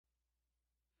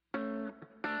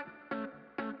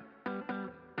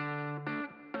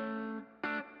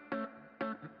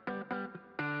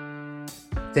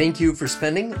Thank you for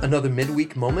spending another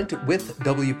midweek moment with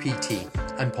WPT.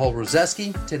 I'm Paul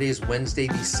Rozeski. Today is Wednesday,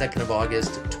 the 2nd of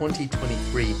August,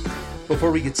 2023.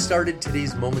 Before we get started,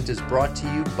 today's moment is brought to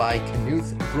you by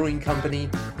Knuth Brewing Company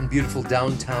in beautiful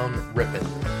downtown Ripon.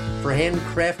 For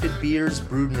handcrafted beers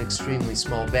brewed in extremely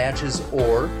small batches,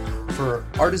 or for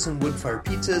artisan wood-fired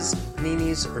pizzas,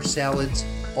 paninis, or salads,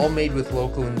 all made with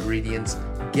local ingredients,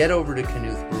 get over to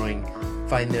Knuth Brewing.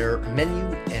 Find their menu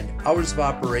and hours of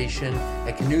operation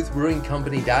at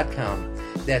knuthbrewingcompany.com.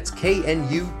 That's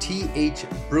KNUTH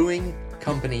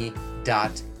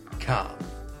brewingcompany.com.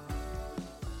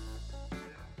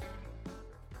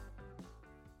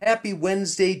 Happy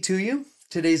Wednesday to you.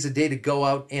 Today's a day to go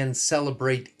out and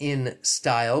celebrate in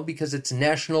style because it's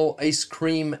National Ice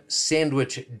Cream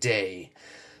Sandwich Day.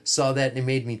 Saw that and it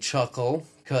made me chuckle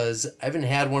because I haven't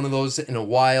had one of those in a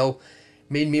while.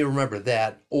 Made me remember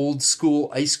that old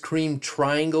school ice cream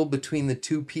triangle between the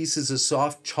two pieces of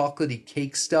soft chocolatey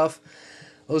cake stuff.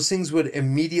 Those things would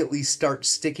immediately start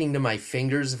sticking to my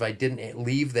fingers if I didn't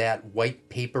leave that white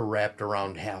paper wrapped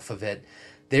around half of it.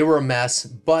 They were a mess,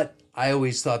 but I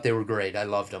always thought they were great. I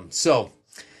loved them. So,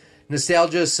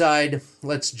 nostalgia aside,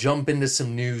 let's jump into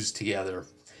some news together.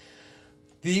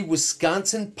 The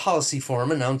Wisconsin Policy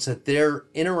Forum announced that their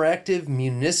interactive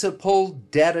municipal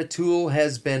data tool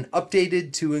has been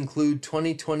updated to include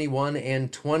 2021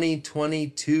 and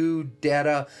 2022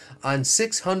 data on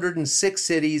 606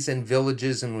 cities and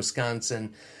villages in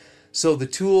Wisconsin. So the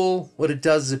tool, what it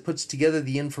does is it puts together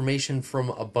the information from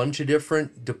a bunch of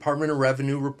different Department of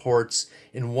Revenue reports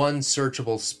in one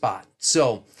searchable spot.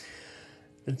 So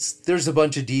there's a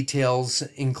bunch of details,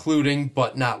 including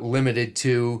but not limited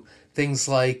to things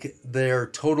like their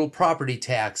total property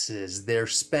taxes, their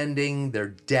spending, their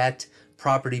debt,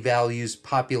 property values,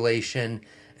 population,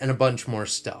 and a bunch more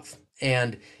stuff.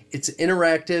 And it's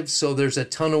interactive, so there's a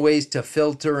ton of ways to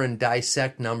filter and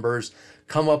dissect numbers,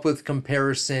 come up with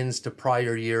comparisons to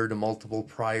prior year, to multiple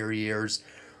prior years.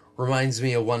 Reminds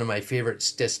me of one of my favorite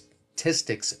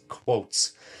statistics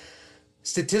quotes.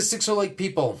 Statistics are like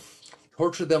people.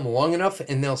 Torture them long enough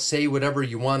and they'll say whatever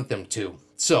you want them to.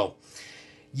 So,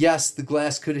 yes, the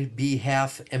glass could be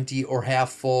half empty or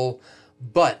half full,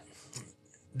 but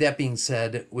that being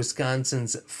said,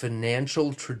 Wisconsin's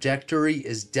financial trajectory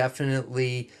is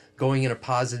definitely going in a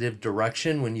positive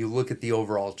direction when you look at the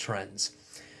overall trends.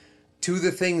 Two of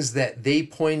the things that they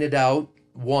pointed out,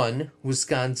 one,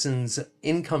 Wisconsin's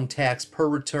income tax per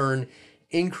return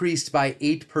increased by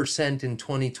 8% in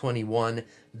 2021.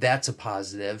 That's a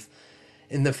positive.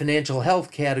 In the financial health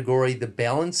category, the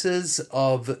balances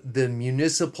of the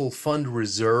municipal fund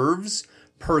reserves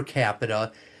per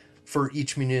capita for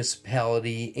each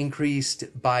municipality increased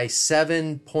by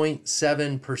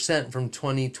 7.7% from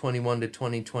 2021 to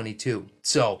 2022.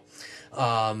 So,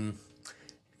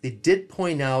 they did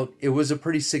point out it was a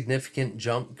pretty significant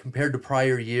jump compared to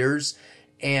prior years,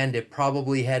 and it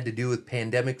probably had to do with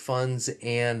pandemic funds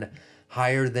and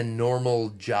higher than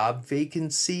normal job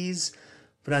vacancies.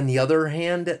 But on the other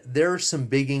hand, there are some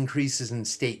big increases in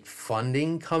state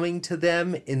funding coming to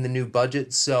them in the new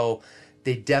budget, so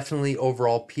they definitely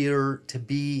overall appear to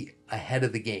be ahead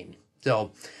of the game.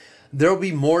 So there'll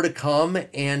be more to come,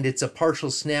 and it's a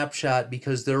partial snapshot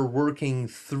because they're working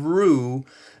through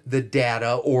the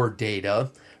data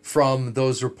from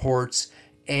those reports.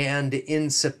 And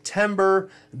in September,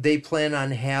 they plan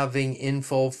on having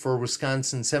info for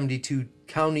Wisconsin's 72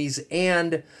 counties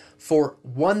and for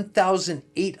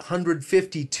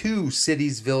 1,852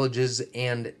 cities, villages,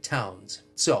 and towns.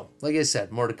 So, like I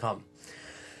said, more to come.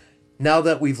 Now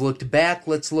that we've looked back,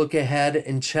 let's look ahead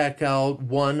and check out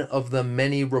one of the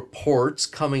many reports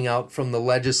coming out from the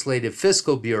Legislative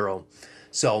Fiscal Bureau.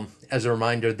 So, as a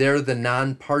reminder, they're the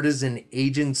nonpartisan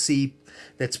agency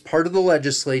that's part of the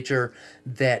legislature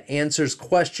that answers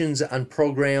questions on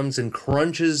programs and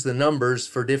crunches the numbers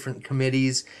for different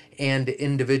committees and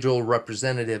individual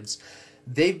representatives.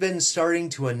 They've been starting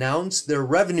to announce their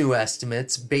revenue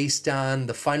estimates based on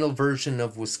the final version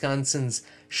of Wisconsin's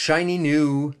shiny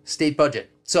new state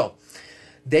budget. So,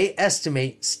 they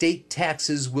estimate state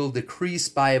taxes will decrease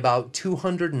by about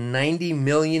 $290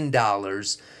 million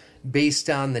based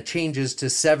on the changes to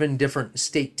 7 different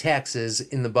state taxes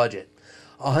in the budget.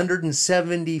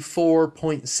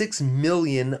 $174.6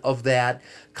 million of that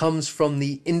comes from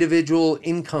the individual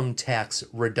income tax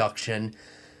reduction.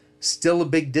 Still a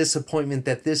big disappointment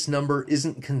that this number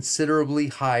isn't considerably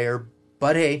higher,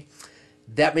 but hey,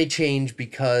 that may change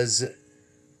because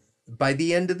by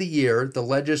the end of the year, the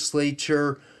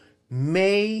legislature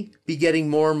may be getting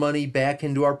more money back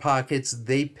into our pockets.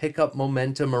 They pick up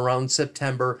momentum around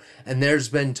September, and there's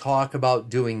been talk about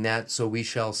doing that, so we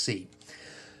shall see.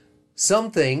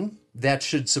 Something that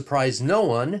should surprise no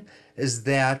one is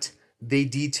that they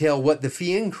detail what the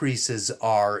fee increases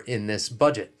are in this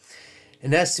budget.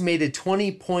 An estimated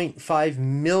 $20.5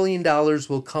 million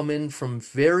will come in from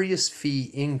various fee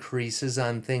increases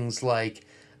on things like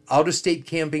out-of-state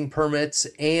camping permits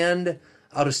and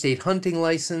out-of-state hunting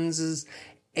licenses,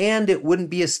 and it wouldn't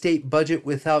be a state budget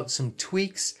without some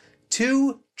tweaks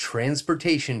to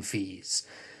transportation fees.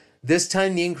 This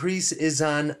time the increase is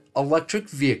on electric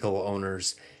vehicle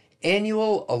owners.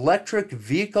 Annual electric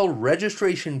vehicle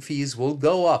registration fees will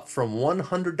go up from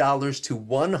 $100 to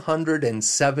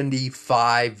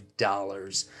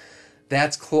 $175.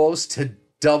 That's close to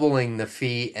doubling the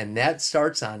fee, and that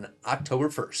starts on October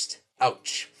 1st.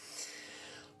 Ouch.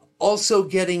 Also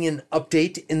getting an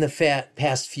update in the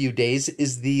past few days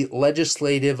is the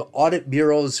Legislative Audit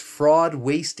Bureau's Fraud,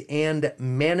 Waste, and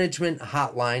Management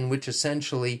Hotline, which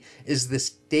essentially is the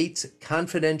state's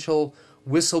confidential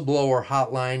whistleblower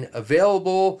hotline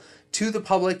available to the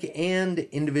public and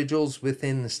individuals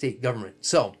within the state government.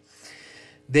 So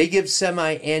they give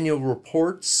semi-annual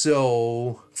reports.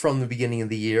 So from the beginning of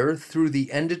the year through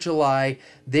the end of July,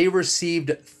 they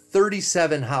received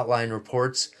 37 hotline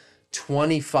reports.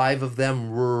 25 of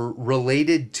them were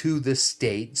related to the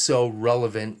state, so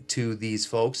relevant to these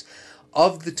folks.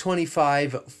 Of the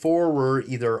 25, 4 were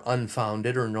either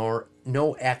unfounded or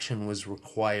no action was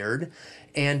required,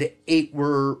 and 8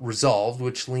 were resolved,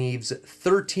 which leaves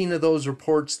 13 of those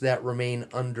reports that remain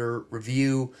under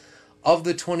review. Of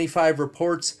the 25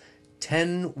 reports,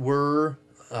 10 were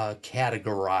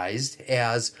categorized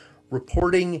as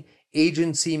reporting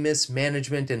agency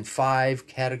mismanagement, and 5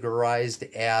 categorized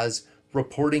as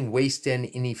reporting waste and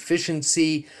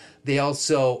inefficiency. They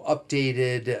also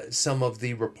updated some of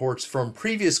the reports from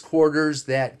previous quarters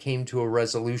that came to a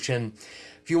resolution.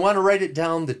 If you want to write it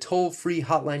down, the toll-free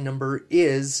hotline number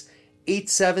is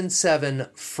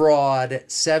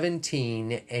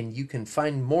 877-FRAUD-17, and you can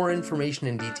find more information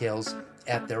and details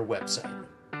at their website.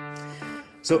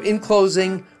 So in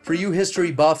closing, for you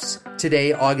history buffs,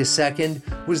 today, August 2nd,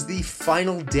 was the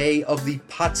final day of the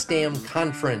Potsdam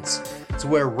Conference. It's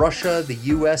where Russia, the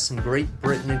U.S., and Great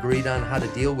Britain agreed on how to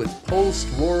deal with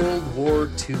post-World War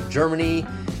II Germany,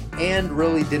 and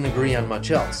really didn't agree on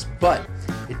much else. But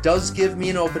it does give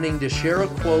me an opening to share a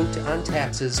quote on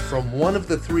taxes from one of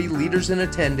the 3 leaders in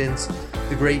attendance,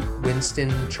 the great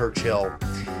Winston Churchill.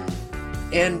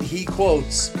 And he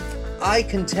quotes, "I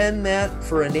contend that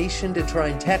for a nation to try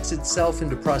and tax itself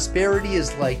into prosperity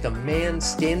is like a man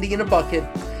standing in a bucket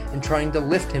and trying to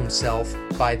lift himself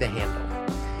by the handle."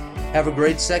 Have a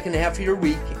great second half of your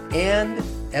week, and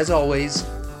as always,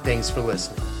 thanks for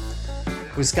listening.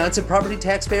 Wisconsin Property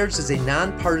Taxpayers is a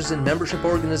nonpartisan membership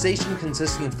organization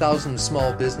consisting of thousands of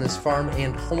small business, farm,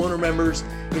 and homeowner members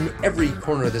in every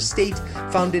corner of the state.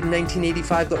 Founded in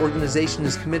 1985, the organization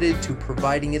is committed to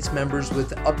providing its members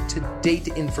with up-to-date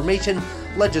information,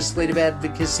 legislative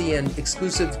advocacy, and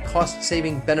exclusive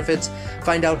cost-saving benefits.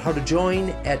 Find out how to join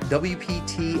at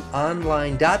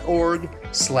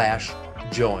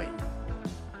WPTOnline.org/join.